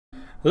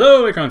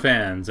Hello Achron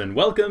fans, and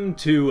welcome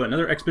to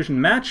another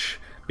expedition match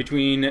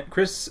between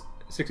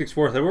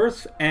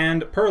chris664haworth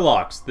and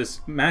Purlox. This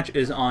match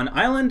is on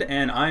Island,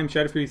 and I'm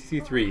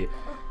Shadow333.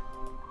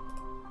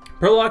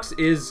 Purlox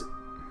is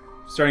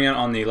starting out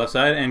on the left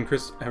side, and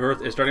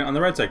chris664haworth is starting out on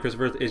the right side.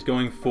 chris664haworth is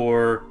going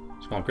for...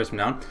 let's call him Chris from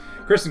now on.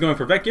 Chris is going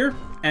for Vecgir,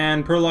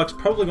 and Purlox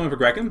probably going for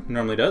Grekim,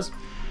 normally does.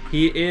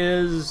 He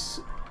is...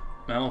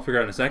 well, I'll figure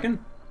out in a second.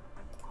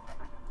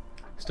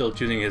 Still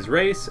choosing his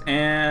race,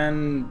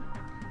 and...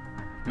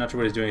 not sure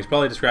what he's doing. He's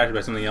probably distracted by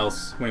something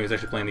else when he was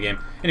actually playing the game.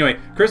 Anyway,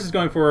 Chris is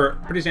going for a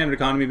pretty standard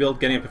economy build,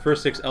 getting up the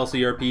first 6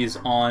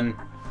 LCRPs on...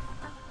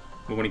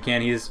 well, when he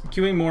can. He is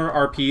queuing more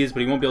RPs,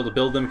 but he won't be able to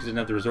build them because he doesn't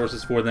have the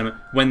resources for them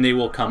when they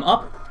will come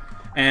up.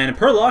 And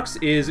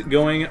Purlox is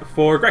going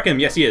for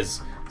Grekim. Yes, he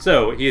is.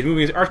 So, he is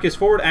moving his Arcticus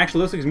forward.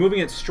 Actually, looks like he's moving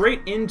it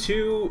straight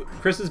into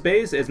Chris's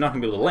base. It's not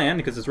going to be able to land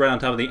because it's right on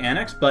top of the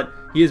annex, but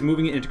he is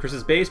moving it into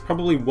Chris's base.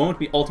 Probably won't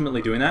be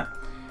ultimately doing that.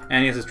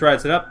 And he has his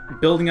triad set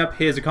up, building up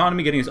his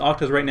economy, getting his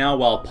Octos right now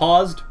while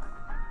paused.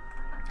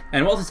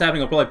 And while this is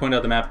happening, I'll probably point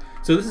out the map.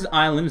 So this is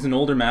Island. It's an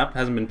older map,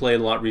 hasn't been played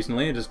a lot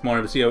recently. I just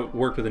wanted to see how it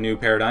worked with a new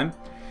paradigm.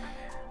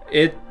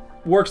 It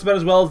works about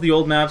as well as the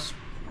old maps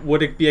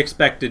would be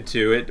expected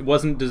to. It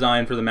wasn't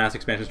designed for the mass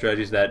expansion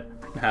strategies that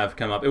have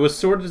come up. It was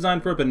sort of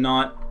designed for it, but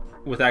not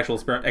with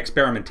actual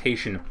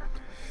experimentation.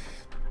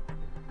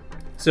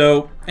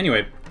 So,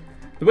 anyway,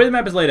 the way the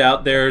map is laid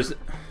out, there's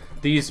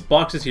these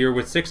boxes here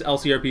with 6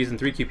 LCRPs and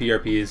 3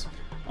 QPRPs,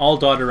 all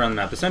dotted around the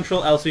map. The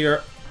central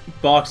LCR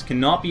box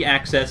cannot be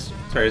accessed.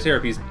 Sorry,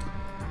 LCRPs.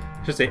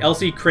 I should say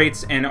LC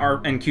crates and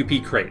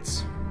QP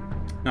crates,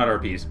 not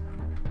RPs.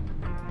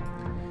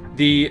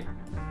 The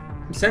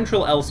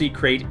central LC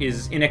crate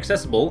is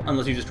inaccessible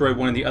unless you destroy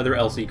one of the other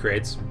LC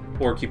crates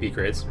or QP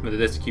crates, whether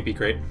this is a QP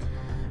crate,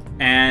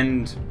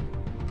 and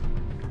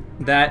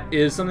that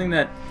is something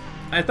that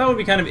I thought would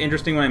be kind of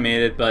interesting when I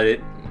made it, but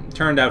it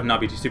turned out to not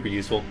be super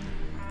useful.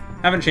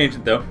 Haven't changed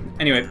it though.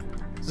 Anyway,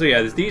 so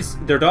yeah,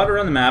 they're dotted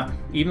around the map,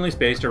 evenly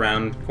spaced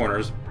around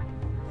corners.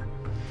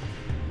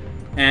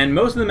 And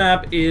most of the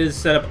map is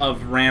set up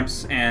of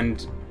ramps,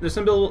 and there's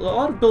a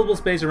lot of buildable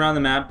space around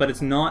the map, but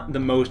it's not the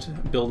most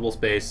buildable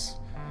space.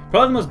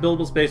 Probably the most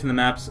buildable space in the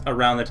maps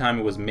around the time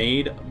it was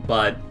made,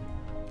 but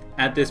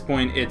at this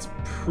point it's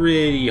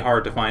pretty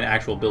hard to find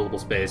actual buildable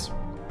space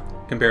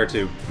compared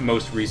to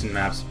most recent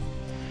maps.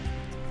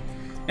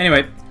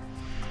 Anyway,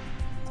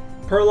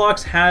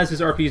 Purlox has his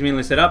RPs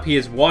mainly set up. He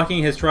is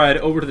walking his triad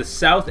over to the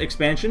south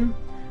expansion,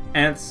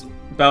 and it's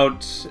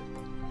about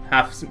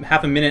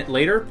half a minute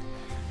later.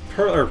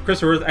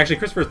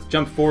 chris664haworth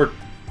jumped forward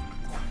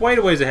quite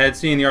a ways ahead,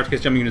 seeing the Arcticus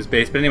jumping into his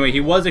base. But anyway,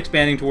 he was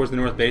expanding towards the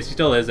north base. He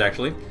still is,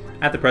 actually,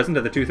 at the present,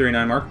 at the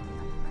 239 mark.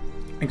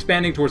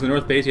 Expanding towards the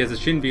north base, he has his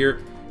Shin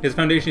Veer. His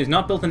foundation is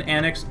not built an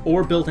annex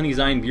or built any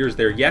Zion Veers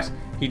there yet.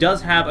 He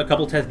does have a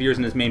couple Teth Veers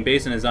in his main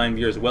base and a Zion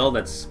Veer as well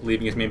that's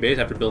leaving his main base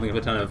after building up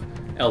a ton of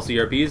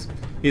LCRPs.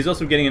 He's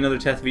also getting another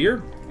Teth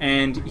Veer,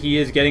 and he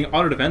is getting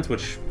auto defense,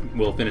 which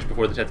will finish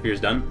before the Teth Veer is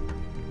done.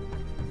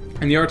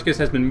 And the Arcticus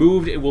has bes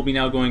moved. It will be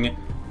now going a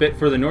bit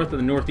further north of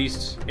the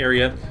northeast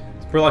area.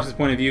 Purlox's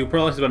point of view.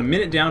 Purlox is about a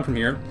minute down from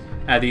here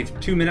at the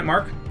 2-minute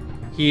mark.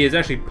 He is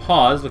actually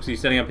paused. Looks like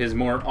he's setting up his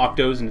more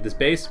Octos into this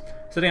base.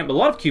 Setting up a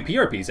lot of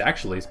QPRPs,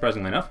 actually,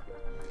 surprisingly enough.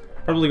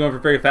 Probably going for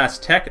very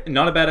fast tech.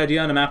 Not a bad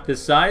idea on a map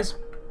this size.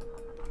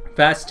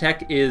 Fast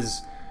tech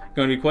is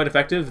going to be quite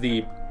effective.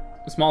 The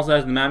small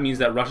size of the map means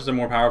that rushes are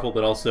more powerful,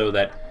 but also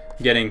that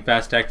getting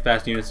fast tech,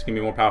 fast units is going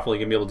to be more powerful. You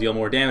can be able to deal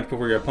more damage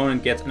before your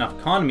opponent gets enough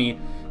economy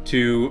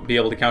to be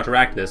able to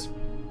counteract this.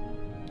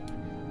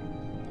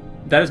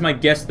 That is my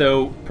guess,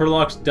 though.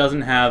 Purlox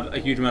doesn't have a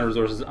huge amount of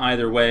resources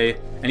either way,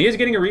 and he is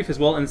getting a reef as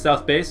well in the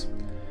south base.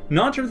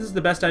 Not sure if this is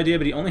the best idea,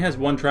 but he only has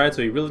one triad,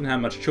 so he really doesn't have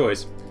much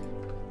choice.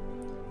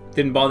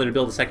 Didn't bother to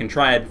build a second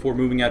triad before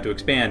moving out to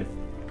expand.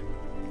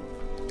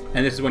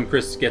 And this is when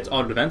Chris gets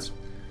auto defense.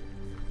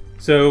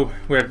 So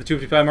we're at the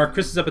 255 mark.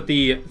 Chris is up at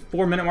the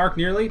 4-minute mark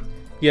nearly.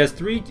 He has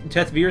 3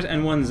 Teth Veers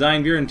and 1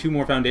 Zion Veer and 2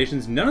 more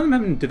foundations. None of them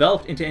have been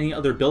developed into any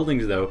other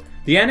buildings though.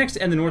 The annex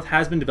and the north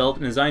has been developed,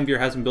 and a Zion Veer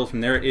has been built from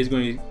there. It is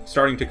going to be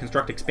starting to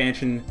construct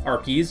expansion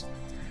RPs.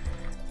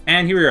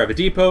 And here we are. The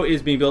depot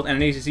is being built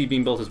and an ACC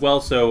being built as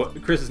well, so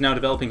Chris is now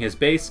developing his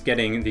base,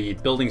 getting the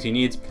buildings he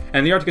needs.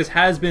 And the Arcticus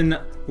has been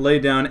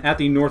laid down at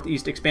the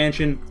northeast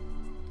expansion,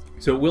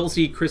 so we'll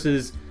see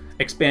Chris's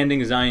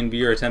expanding Zion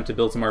Veer attempt to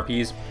build some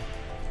RPs.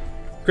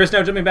 Chris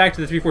now jumping back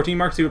to the 314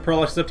 mark, see what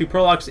Purlox is up to.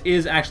 Purlox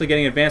is actually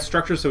getting advanced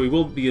structure, so we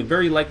will be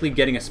very likely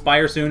getting a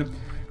spire soon.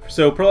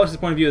 So Purlox's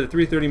point of view at the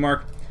 330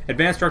 mark,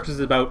 advanced structures is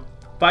about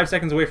 5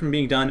 seconds away from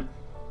being done,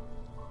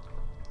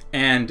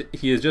 and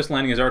he is just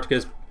landing his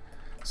Arcticus.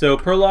 So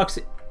Purlox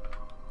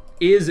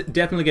is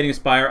definitely getting a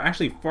spire,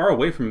 actually far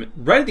away from it,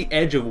 right at the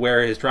edge of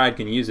where his triad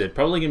can use it.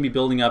 Probably going to be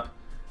building up,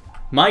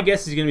 my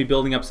guess is he's going to be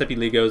building up Sepi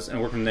Legos and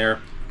work from there.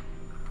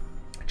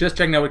 Just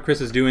checking out what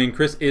Chris is doing.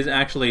 Chris is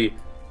actually,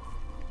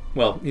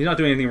 well, he's not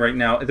doing anything right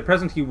now. At the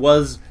present, he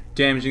was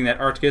damaging that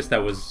Arcticus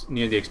that was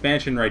near the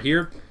expansion right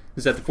here.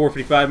 This is at the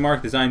 455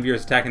 mark. The Zion Veer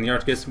is attacking the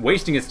Arcticus,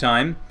 wasting its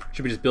time.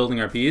 should be just building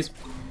RPs.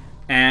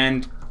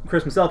 And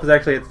Chris himself is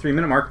actually at the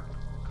 3-minute mark,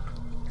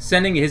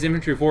 sending his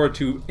infantry forward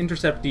to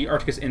intercept the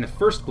Arcticus in the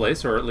first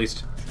place, or at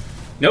least...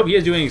 Nope, he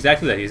is doing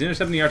exactly that. He's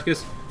intercepting the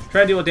Arcticus,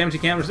 trying to deal with damage he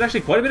can, which is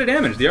actually quite a bit of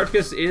damage. The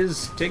Arcticus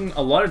is taking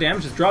a lot of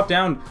damage. It's dropped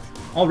down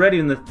already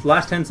in the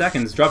last 10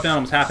 seconds. Dropped down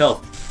almost half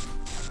health.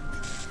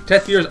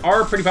 Teth Veers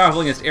are pretty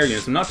powerful against air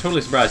units. I'm not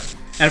totally surprised.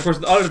 And of course,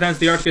 with auto defense,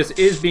 the Arcticus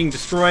is being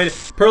destroyed.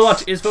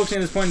 Purlox is focusing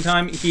at this point in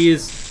time. He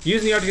is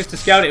using the Arcticus to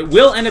scout. It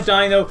will end up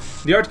dying, though.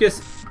 The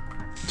Arcticus,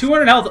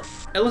 200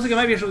 health. It looks like it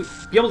might actually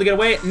be able to get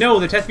away. No,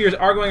 the Teth Veers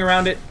are going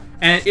around it,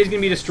 and it is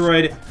going to be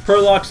destroyed.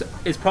 Purlox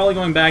is probably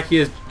going back. He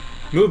has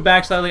moved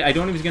back slightly. I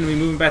don't know if he's going to be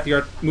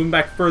moving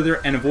back further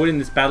and avoiding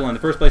this battle in the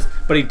first place,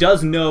 but he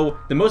does know.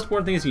 The most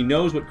important thing is he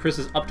knows what Chris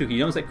is up to. He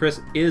knows that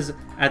Chris is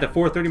at the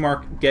 430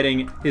 mark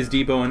getting his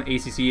depot and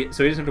ACC,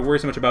 so he doesn't have to worry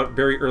so much about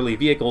very early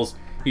vehicles.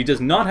 He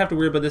does not have to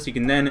worry about this. He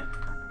can then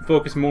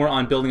focus more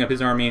on building up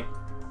his army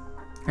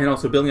and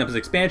also building up his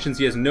expansions.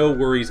 He has no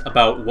worries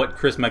about what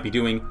Chris might be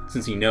doing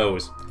since he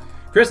knows.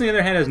 Chris, on the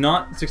other hand, has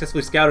not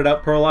successfully scouted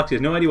out Purlox. He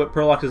has no idea what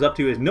Purlox is up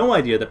to. He has no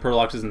idea that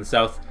Purlox is in the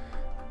south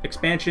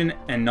expansion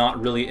and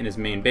not really in his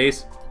main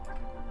base.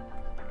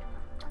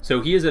 So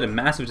he is at a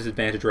massive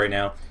disadvantage right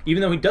now.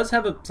 Even though he does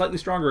have a slightly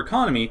stronger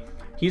economy,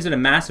 he's at a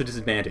massive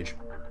disadvantage.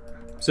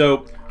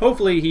 So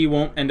hopefully he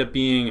won't end up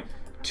being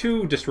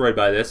too destroyed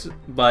by this,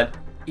 but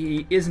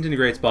he isn't in a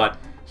great spot.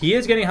 He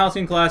is getting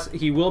Halcyon class.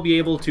 He will be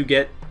able to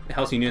get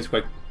Halcyon units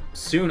quite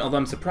soon, although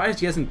I'm surprised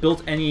he hasn't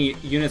built any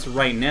units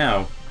right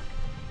now.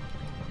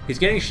 He's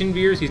getting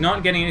Shinvirs. He's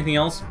not getting anything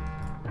else.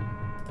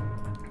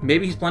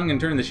 Maybe he's planning on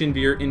turning the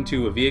Shinvir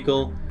into a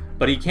vehicle,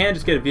 but he can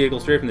just get a vehicle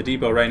straight from the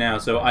depot right now,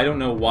 so I don't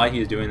know why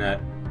he is doing that.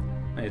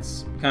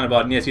 It's kind of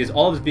odd. And yes, he has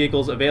all of his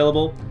vehicles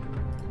available.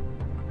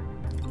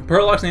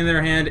 Purlox, on the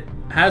other hand,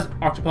 has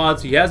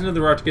Octopods. He has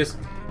another Arcticus,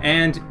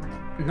 and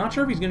I'm not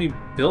sure if he's going to be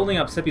building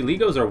up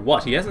Sepilegos or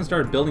what. He hasn't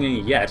started building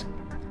any yet,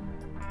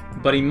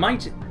 but he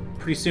might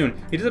pretty soon.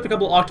 He does have a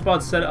couple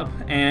Octopods set up,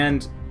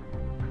 and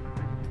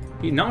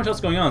not much else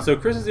going on, so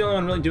Chris is the only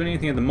one really doing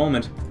anything at the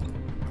moment.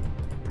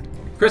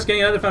 Chris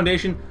getting another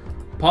foundation,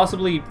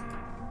 possibly,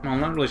 well, I'm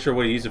not really sure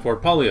what he used it for,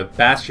 probably a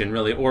bastion,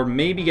 really, or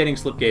maybe getting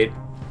Slipgate.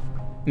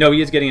 No,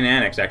 he is getting an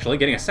annex, actually.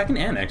 Getting a second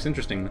annex,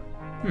 interesting.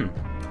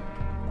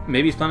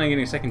 Maybe he's planning on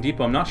getting a second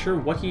depot. I'm not sure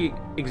what he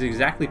is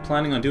exactly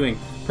planning on doing.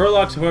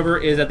 Purlox, however,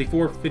 is at the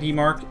 450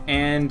 mark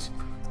and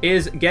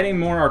is getting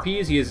more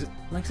RPs. He is,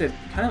 like I said,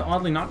 kind of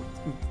oddly not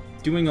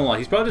doing a lot.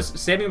 He's probably just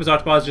saving up his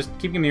Octopods, just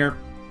keeping him here.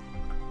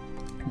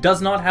 Does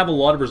not have a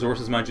lot of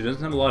resources, mind you.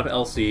 Doesn't have a lot of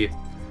LC.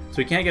 So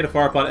he can't get a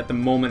Pharopod at the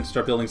moment to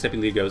start building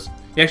Sepilegos.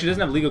 He actually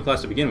doesn't have Lego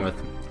class to begin with.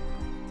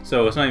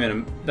 So it's not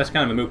even that's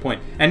kind of a moot point.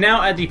 And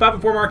now at the 5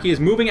 and 4 mark, he is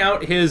moving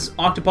out his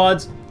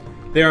Octopods.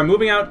 They are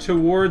moving out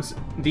towards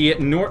the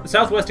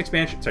southeast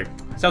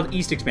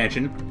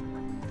expansion,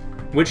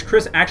 which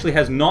Chris actually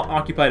has not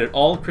occupied at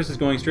all. Chris is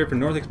going straight for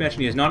north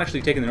expansion. He has not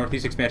actually taken the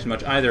northeast expansion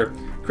much either.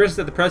 Chris is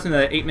at the present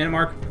at 8-minute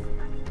mark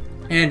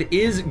and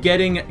is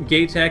getting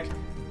Gaytech.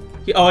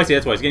 Oh, I see,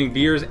 that's why. He's getting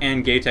Veers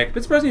and Gaytech.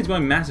 But surprisingly, he's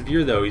going massive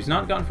Veer, though. He's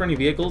not gotten for any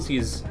vehicles.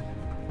 He's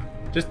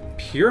just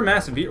pure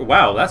massive Veer.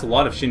 Wow, that's a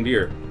lot of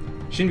Shinveer.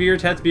 Shinveer,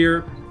 Teth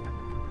Veer.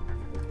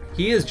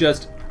 He is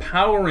just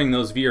powering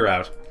those Veer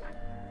out.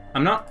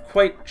 I'm not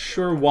quite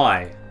sure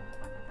why.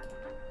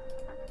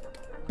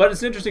 But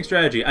it's an interesting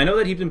strategy. I know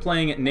that he's been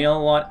playing Nail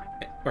a lot.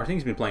 Or I think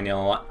he's been playing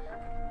Nail a lot.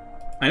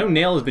 I know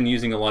Nail has been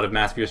using a lot of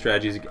mass Veer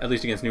strategies, at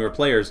least against newer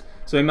players.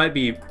 So he might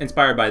be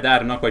inspired by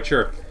that. I'm not quite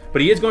sure.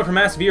 But he is going for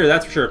mass Veer,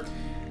 that's for sure.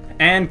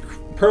 And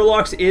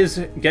Purlox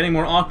is getting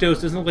more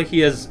Octos. Doesn't look like he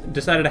has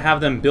decided to have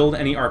them build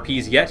any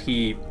RPs yet.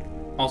 He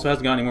also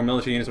hasn't got any more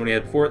military units than what he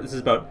had before. This is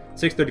about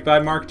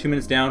 6:35 mark, 2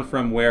 minutes down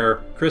from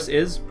where Chris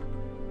is.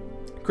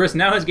 Chris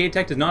now has Gate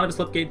Tech, does not have a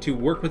Slipgate to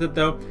work with it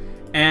though.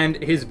 And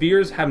his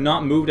Veers have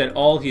not moved at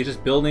all. He is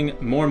just building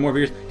more and more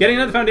Veers. Getting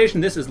another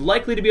foundation. This is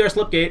likely to be our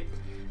Slipgate.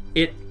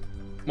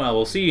 Well,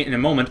 we'll see in a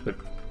moment, but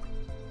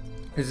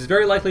this is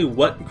very likely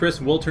what Chris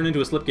will turn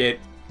into a Slipgate.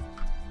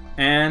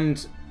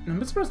 And I'm a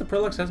bit surprised that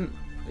Purlox hasn't...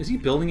 Is he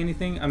building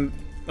anything?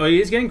 Oh,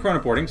 he is getting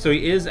chronoporting, so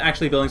he is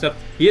actually building stuff.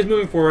 He is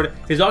moving forward.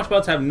 His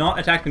Octopods have not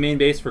attacked the main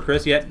base for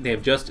Chris yet. They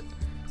have just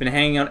been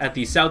hanging out at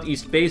the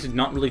southeast base and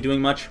not really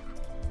doing much.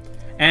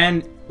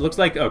 And looks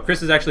like... Oh,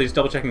 Chris is actually just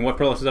double-checking what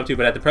Purlox is up to,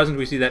 but at the present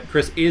we see that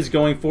Chris is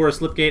going for a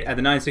Slipgate at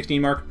the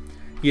 9:16 mark.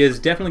 He is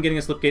definitely getting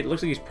a Slipgate. It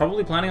looks like he's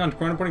probably planning on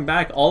chronoporting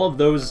back all of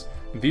those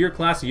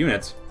Veer-class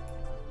units.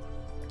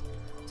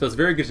 So it's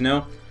very good to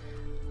know.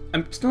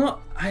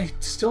 I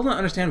still don't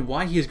understand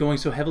why he is going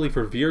so heavily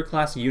for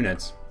Veer-class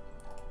units.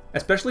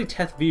 Especially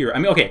Teth Veer. I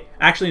mean, okay,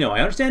 actually no,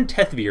 I understand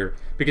Teth Veer,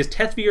 because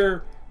Teth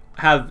Veer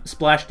have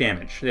splash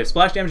damage. They have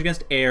splash damage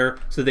against air,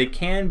 so they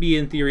can be,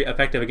 in theory,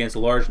 effective against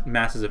large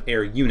masses of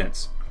air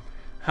units.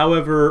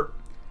 However,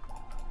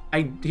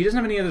 he doesn't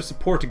have any other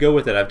support to go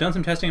with it. I've done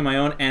some testing on my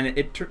own, and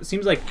it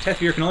seems like Teth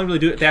Veer can only really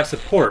do it if they have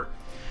support.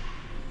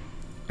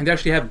 And they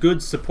actually have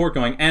good support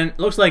going, and it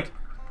looks like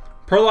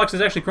Purlox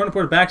has actually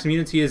chronoported back some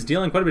units. He is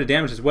dealing quite a bit of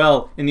damage as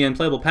well in the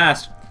unplayable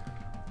past.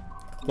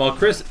 While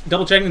Chris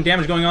double-checking the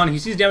damage going on, he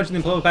sees damage in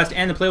the playable past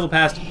and the playable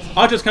past.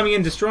 Octos coming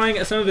in,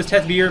 destroying some of his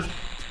Tethvir.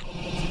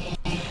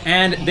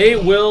 And they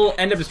will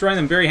end up destroying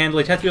them very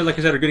handily. Tethvir, like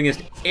I said, are good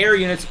against air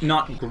units,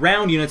 not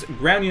ground units.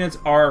 Ground units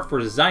are for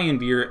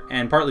Zionvir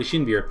and partly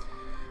Shinvir.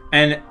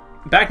 And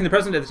back in the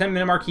present, at the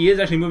 10-minute mark, he is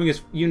actually moving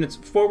his units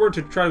forward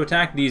to try to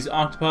attack these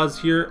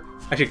Octopods here.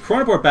 Actually,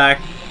 Chronoport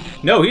back.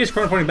 No, he is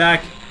Chronoporting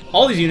back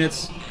all these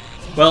units.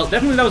 Well,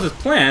 definitely that was his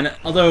plan,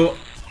 although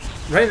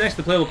right next to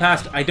the playable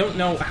past, I don't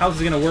know how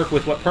this is going to work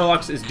with what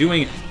Purlox is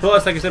doing.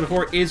 Purlox, like I said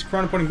before, is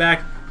Chronoporting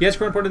back. He has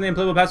Chronoported in the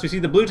playable past. We see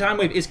the blue time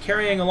wave is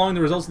carrying along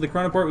the results of the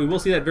Chronoport. We will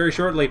see that very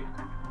shortly.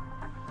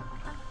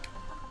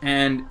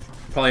 And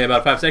probably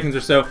about 5 seconds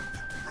or so,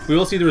 we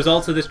will see the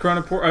results of this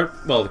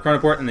Chronoport, well, the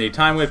Chronoport and the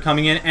time wave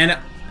coming in. And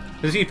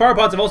you see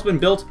Pharopods have also been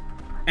built.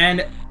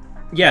 And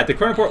yeah, the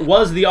Chronoport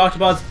was the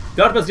Octopods.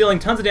 The Octopods dealing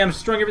tons of damage,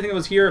 destroying everything that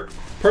was here.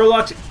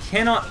 Purlox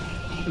cannot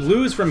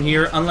lose from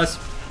here unless...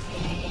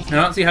 I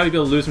don't see how he'd be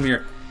able to lose from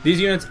here.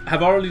 These units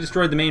have already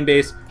destroyed the main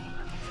base.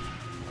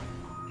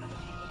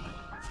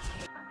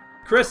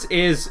 Chris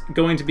is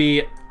going to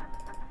be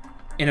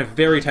in a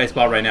very tight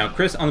spot right now.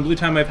 Chris on the blue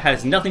time wave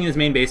has nothing in his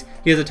main base.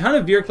 He has a ton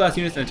of Vir class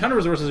units and a ton of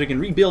resources he can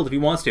rebuild if he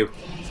wants to.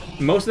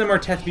 Most of them are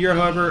Tethvir,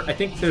 however. I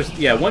think there's,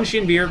 yeah, one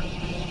Shinvir.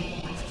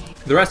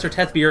 The rest are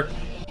Tethvir.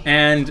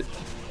 And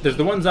there's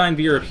the one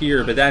Zionvir up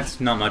here, but that's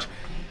not much.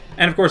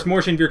 And of course,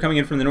 more Shinvir coming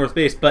in from the north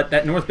base, but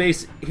that north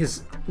base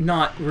is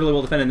not really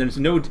well defended.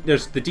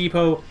 There's the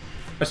depot,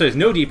 there's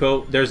no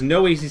depot, there's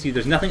no ACC,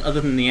 there's nothing other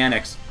than the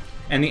annex.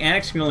 And the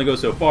annex can only go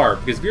so far,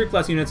 because Vir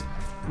class units,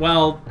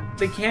 while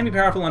they can be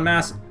powerful en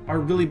masse, are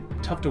really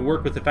tough to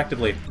work with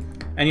effectively.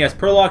 And yes,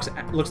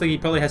 Purlox looks like he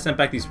probably has sent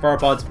back these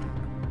Pharopods.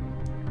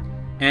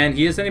 And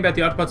he is sending back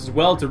the Octopods as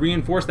well to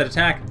reinforce that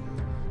attack.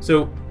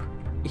 So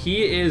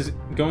he is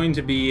going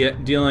to be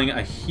dealing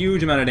a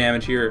huge amount of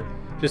damage here.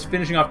 Just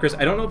finishing off Chris.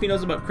 I don't know if he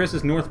knows about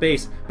Chris's north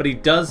base, but he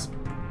does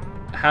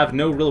have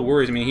no real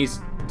worries. I mean, he's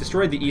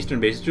destroyed the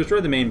eastern base, he's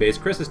destroyed the main base.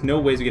 Chris has no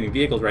ways of getting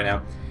vehicles right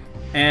now.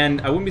 And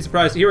I wouldn't be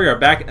surprised. Here we are,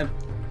 back at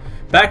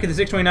the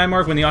 629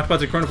 mark when the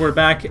Octopods are Chronoported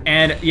back.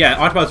 And yeah,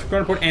 Octopods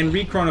Chronoport and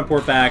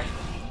re-Chronoport back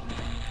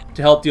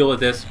to help deal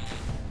with this.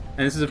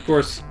 And this is, of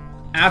course,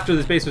 after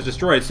this base was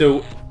destroyed.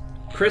 So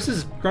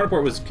Chris's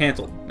Chronoport was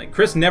cancelled. Like,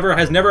 Chris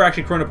has never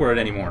actually Chronoported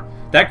anymore.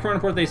 That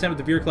Chronoport they sent with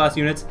the Vir class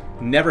units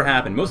never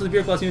happened. Most of the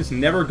Vir class units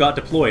never got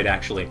deployed,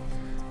 actually.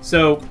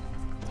 So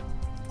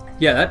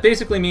yeah, that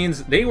basically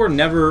means they were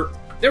never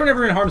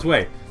in harm's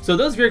way. So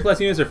those Vir class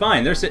units are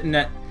fine. They're sitting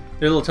at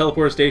their little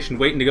teleporter station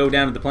waiting to go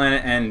down to the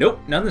planet, and nope,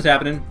 nothing's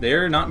happening.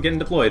 They're not getting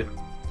deployed.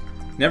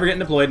 Never getting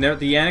deployed.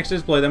 The annex to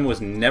deploy them was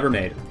never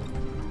made.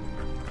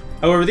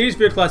 However, these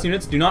Vir class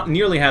units do not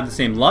nearly have the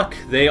same luck.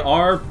 They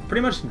are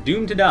pretty much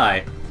doomed to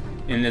die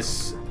in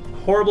this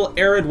horrible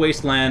arid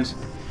wasteland,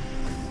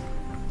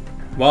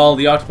 while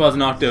the Octopods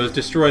and Octos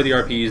destroy the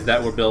RPs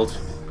that were built.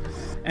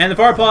 And the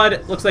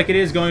Pharopod looks like it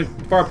is going,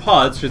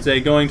 Pharopods should say,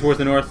 going towards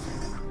the north.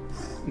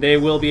 They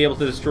will be able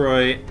to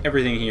destroy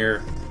everything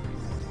here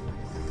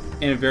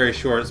in a very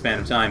short span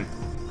of time.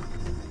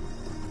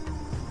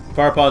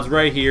 Pharopod's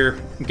right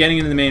here, getting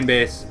into the main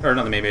base, or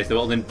not the main base,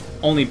 the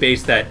only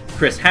base that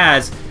Chris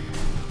has.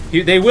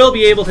 They will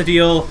be able to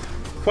deal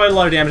quite a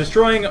lot of damage,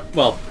 destroying,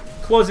 well,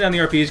 closing down the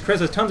RPs.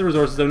 Chris has tons of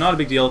resources, though not a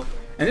big deal.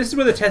 And this is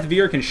where the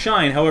Tethvir can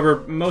shine.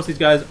 However, most of these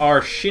guys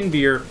are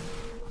Shinvir.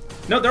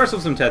 No, there are still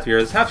some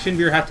Tethvir. It's half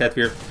Shinvir, half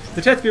Tethvir.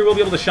 The Tethvir will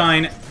be able to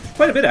shine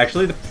quite a bit,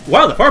 actually.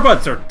 Wow, the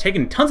Pharopods are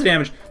taking tons of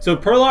damage. So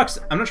Purlox,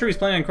 I'm not sure he's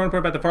planning on Chronoport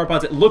about the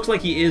Pharopods. It looks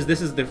like he is.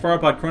 This is the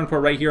Pharopod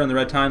Chronoport right here on the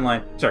red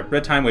timeline. Sorry,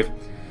 red time wave.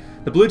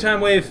 The blue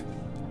time wave,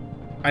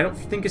 I don't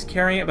think is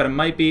carrying it, but it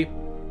might be.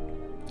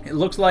 It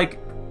looks like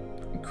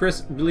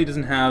Chris really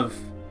doesn't have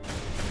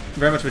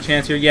very much of a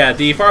chance here. Yeah,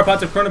 the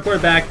Pharopods have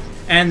Chronoported back,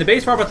 and the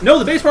base Pharopods... No,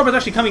 the base Pharopods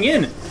actually coming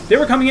in. They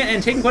were coming in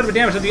and taking quite a bit of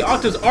damage, so the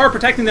Octos are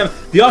protecting them.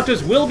 The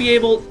Octos will be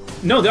able...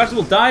 No, the Octos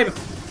will die.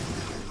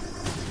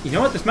 You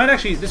know what? This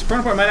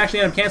Chronoport might actually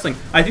end up canceling.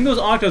 I think those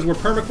Octos were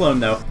permacloned,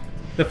 though.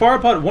 The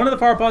Pharopod, one of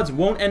the Pharopods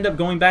won't end up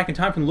going back in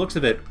time from the looks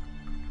of it.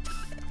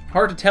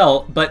 Hard to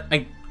tell, but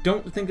I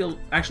don't think they'll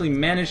actually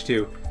manage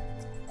to.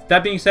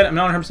 That being said, I'm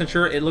not 100%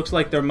 sure. It looks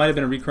like there might have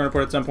been a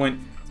re-Chronoport at some point.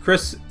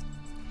 Chris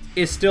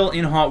is still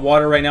in hot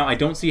water right now. I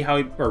don't see how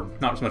he... Or,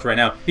 not so much right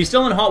now. He's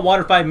still in hot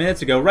water 5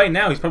 minutes ago. Right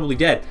now, he's probably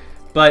dead.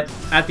 But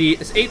at the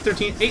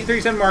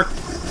 8:37 mark,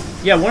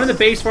 yeah, one of the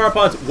base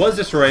Pharopods was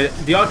destroyed.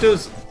 The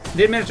Octos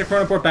did manage to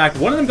Chronoport back.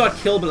 One of them got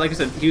killed, but like I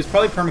said, he was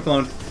probably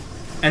permacloned.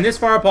 And this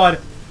Pharopod...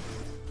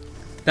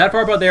 That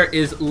Pharopod there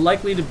is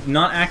likely to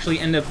not actually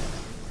end up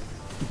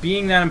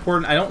being that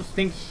important. I don't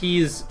think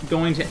he's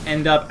going to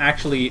end up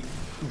actually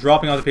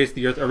dropping off the face of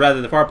the Earth. Or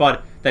rather, the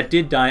Pharopod that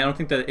did die, I don't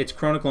think that its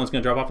chronoclone is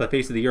going to drop off the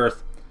face of the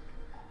Earth.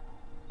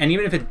 And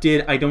even if it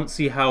did, I don't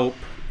see how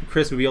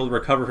Chris would be able to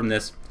recover from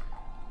this.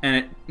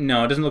 And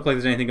no, it doesn't look like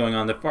there's anything going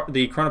on. The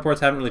chronoports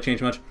haven't really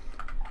changed much.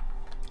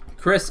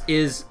 Chris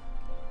is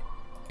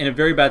in a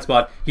very bad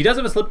spot. He does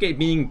have a slipgate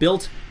being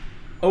built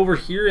over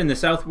here in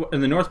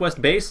the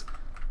northwest base.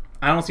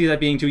 I don't see that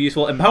being too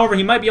useful. And however,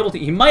 he might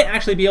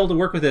actually be able to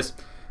work with this.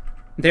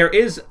 There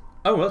is...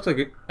 Oh, it looks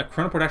like a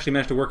chronoport actually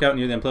managed to work out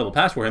near the unplayable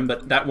pass for him,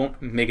 but that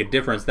won't make a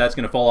difference. That's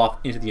going to fall off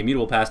into the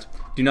immutable past.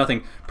 Do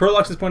nothing.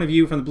 Purlox's point of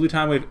view from the blue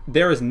time wave,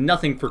 there is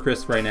nothing for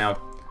Chris right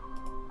now.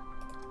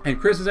 And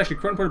Chris has actually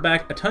chronoported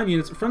back a ton of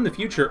units from the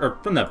future, or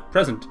from the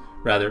present,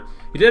 rather.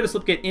 He did have a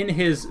slipgate in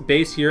his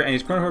base here, and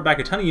he's chronoported back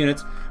a ton of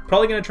units.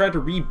 Probably going to try to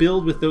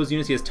rebuild with those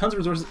units. He has tons of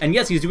resources, and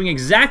yes, he's doing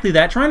exactly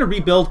that, trying to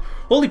rebuild.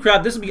 Holy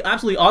crap, this would be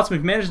absolutely awesome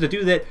if he manages to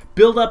do that.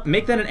 Build up,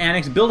 make that an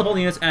annex, build up all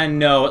the units, and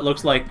no, it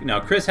looks like, no,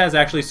 Chris has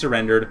actually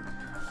surrendered.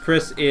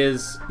 Chris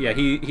is, yeah,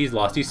 he's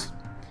lost.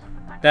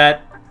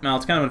 Well,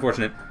 it's kind of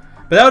unfortunate.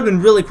 But that would have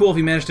been really cool if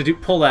he managed to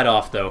pull that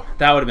off, though.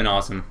 That would have been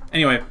awesome.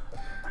 Anyway.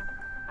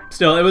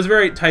 Still, it was a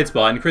very tight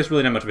spot, and Chris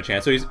really didn't have much of a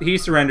chance. So he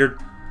surrendered,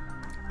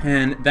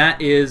 and that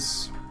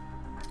is...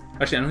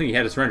 Actually, I don't think he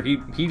had to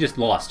surrender. He just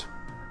lost.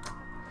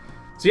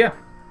 So yeah,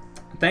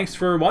 thanks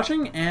for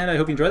watching, and I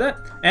hope you enjoyed that,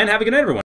 and have a good night, everyone.